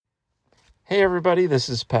Hey everybody, this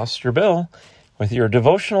is Pastor Bill with your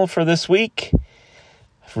devotional for this week.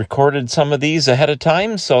 I've recorded some of these ahead of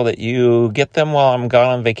time so that you get them while I'm gone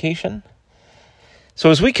on vacation. So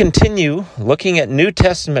as we continue looking at New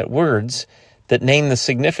Testament words that name the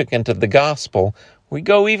significance of the gospel, we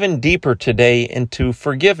go even deeper today into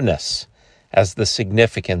forgiveness as the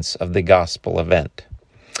significance of the gospel event.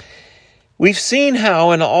 We've seen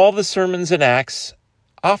how in all the sermons in Acts,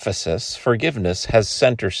 Ophasis, forgiveness, has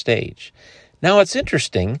center stage. Now it's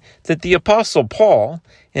interesting that the Apostle Paul,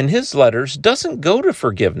 in his letters, doesn't go to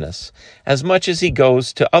forgiveness as much as he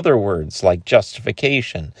goes to other words like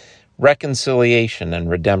justification, reconciliation,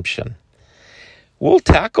 and redemption. We'll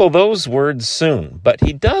tackle those words soon, but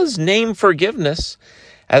he does name forgiveness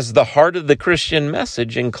as the heart of the Christian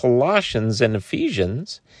message in Colossians and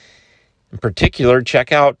Ephesians. In particular,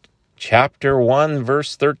 check out chapter 1,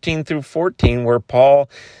 verse 13 through 14, where Paul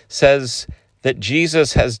says that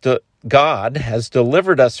God has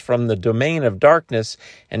delivered us from the domain of darkness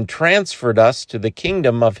and transferred us to the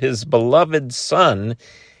kingdom of his beloved Son,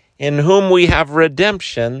 in whom we have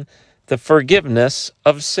redemption, the forgiveness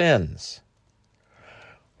of sins.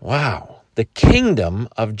 Wow, the kingdom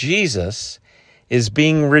of Jesus is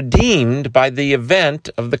being redeemed by the event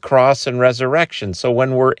of the cross and resurrection. So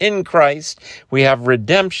when we're in Christ, we have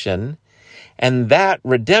redemption, and that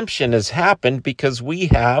redemption has happened because we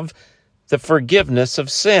have the forgiveness of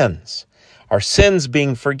sins. Our sins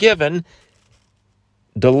being forgiven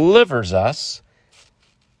delivers us,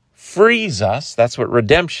 frees us, that's what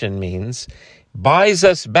redemption means, buys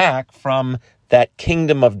us back from that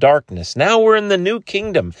kingdom of darkness. Now we're in the new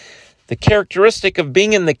kingdom. The characteristic of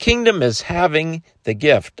being in the kingdom is having the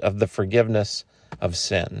gift of the forgiveness of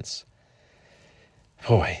sins.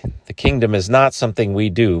 Boy, the kingdom is not something we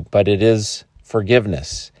do, but it is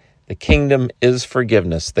forgiveness. The kingdom is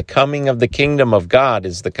forgiveness. The coming of the kingdom of God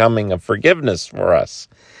is the coming of forgiveness for us.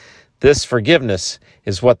 This forgiveness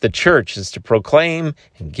is what the church is to proclaim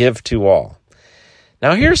and give to all.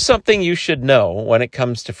 Now, here's something you should know when it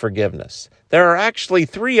comes to forgiveness. There are actually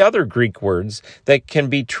 3 other Greek words that can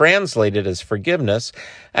be translated as forgiveness,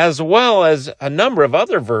 as well as a number of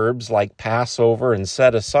other verbs like pass over and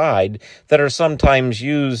set aside that are sometimes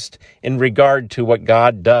used in regard to what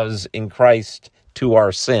God does in Christ to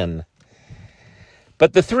our sin.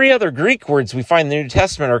 But the 3 other Greek words we find in the New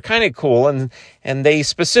Testament are kind of cool, and they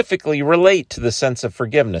specifically relate to the sense of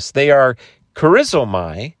forgiveness. They are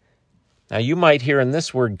charizomai. Now you might hear in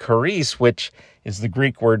this word charis, which is the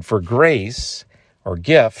Greek word for grace or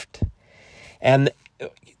gift. And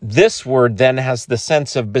this word then has the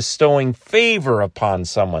sense of bestowing favor upon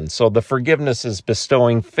someone. So the forgiveness is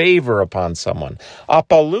bestowing favor upon someone.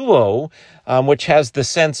 Apoluo, which has the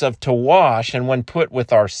sense of to wash, and when put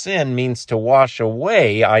with our sin means to wash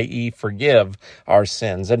away, i.e. forgive our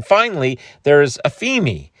sins. And finally, there's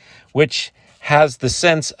aphemi, which has the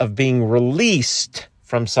sense of being released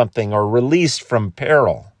from something or released from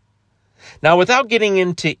peril. Now, without getting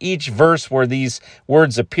into each verse where these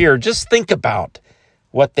words appear, just think about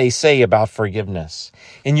what they say about forgiveness.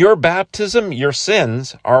 In your baptism, your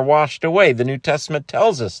sins are washed away. The New Testament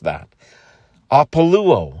tells us that.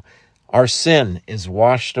 Apoluo, our sin is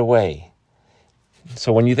washed away.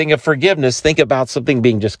 So when you think of forgiveness, think about something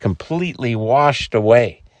being just completely washed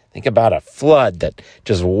away. Think about a flood that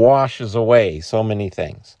just washes away so many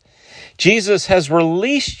things. Jesus has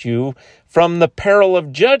released you from the peril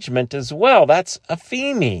of judgment as well. That's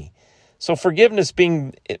aphemi. So forgiveness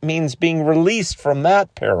means being released from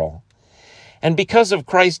that peril. And because of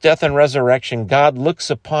Christ's death and resurrection, God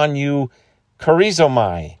looks upon you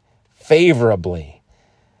charizomai, favorably.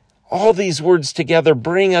 All these words together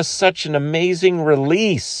bring us such an amazing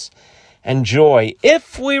release and joy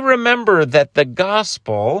if we remember that the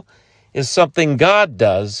gospel is something God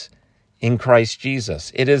does in Christ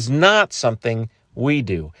Jesus. It is not something we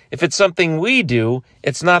do. If it's something we do,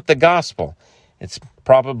 it's not the gospel. It's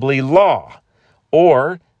probably law,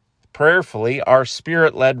 or prayerfully our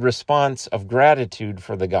spirit-led response of gratitude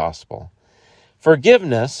for the gospel.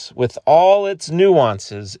 Forgiveness, with all its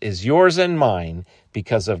nuances, is yours and mine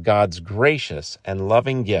because of God's gracious and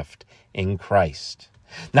loving gift in Christ.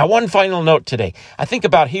 Now, one final note today. I think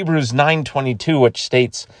about Hebrews 9:22, which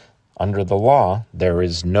states, under the law, there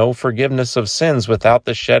is no forgiveness of sins without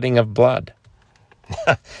the shedding of blood.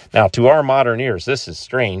 Now, to our modern ears, this is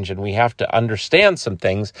strange, and we have to understand some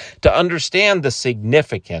things to understand the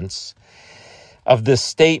significance of this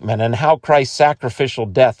statement and how Christ's sacrificial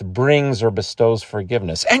death brings or bestows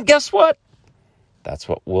forgiveness. And guess what? That's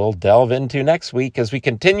what we'll delve into next week as we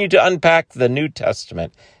continue to unpack the New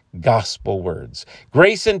Testament gospel words.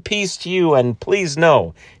 Grace and peace to you, and please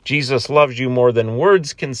know Jesus loves you more than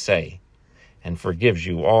words can say. and forgives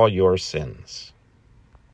you all your sins.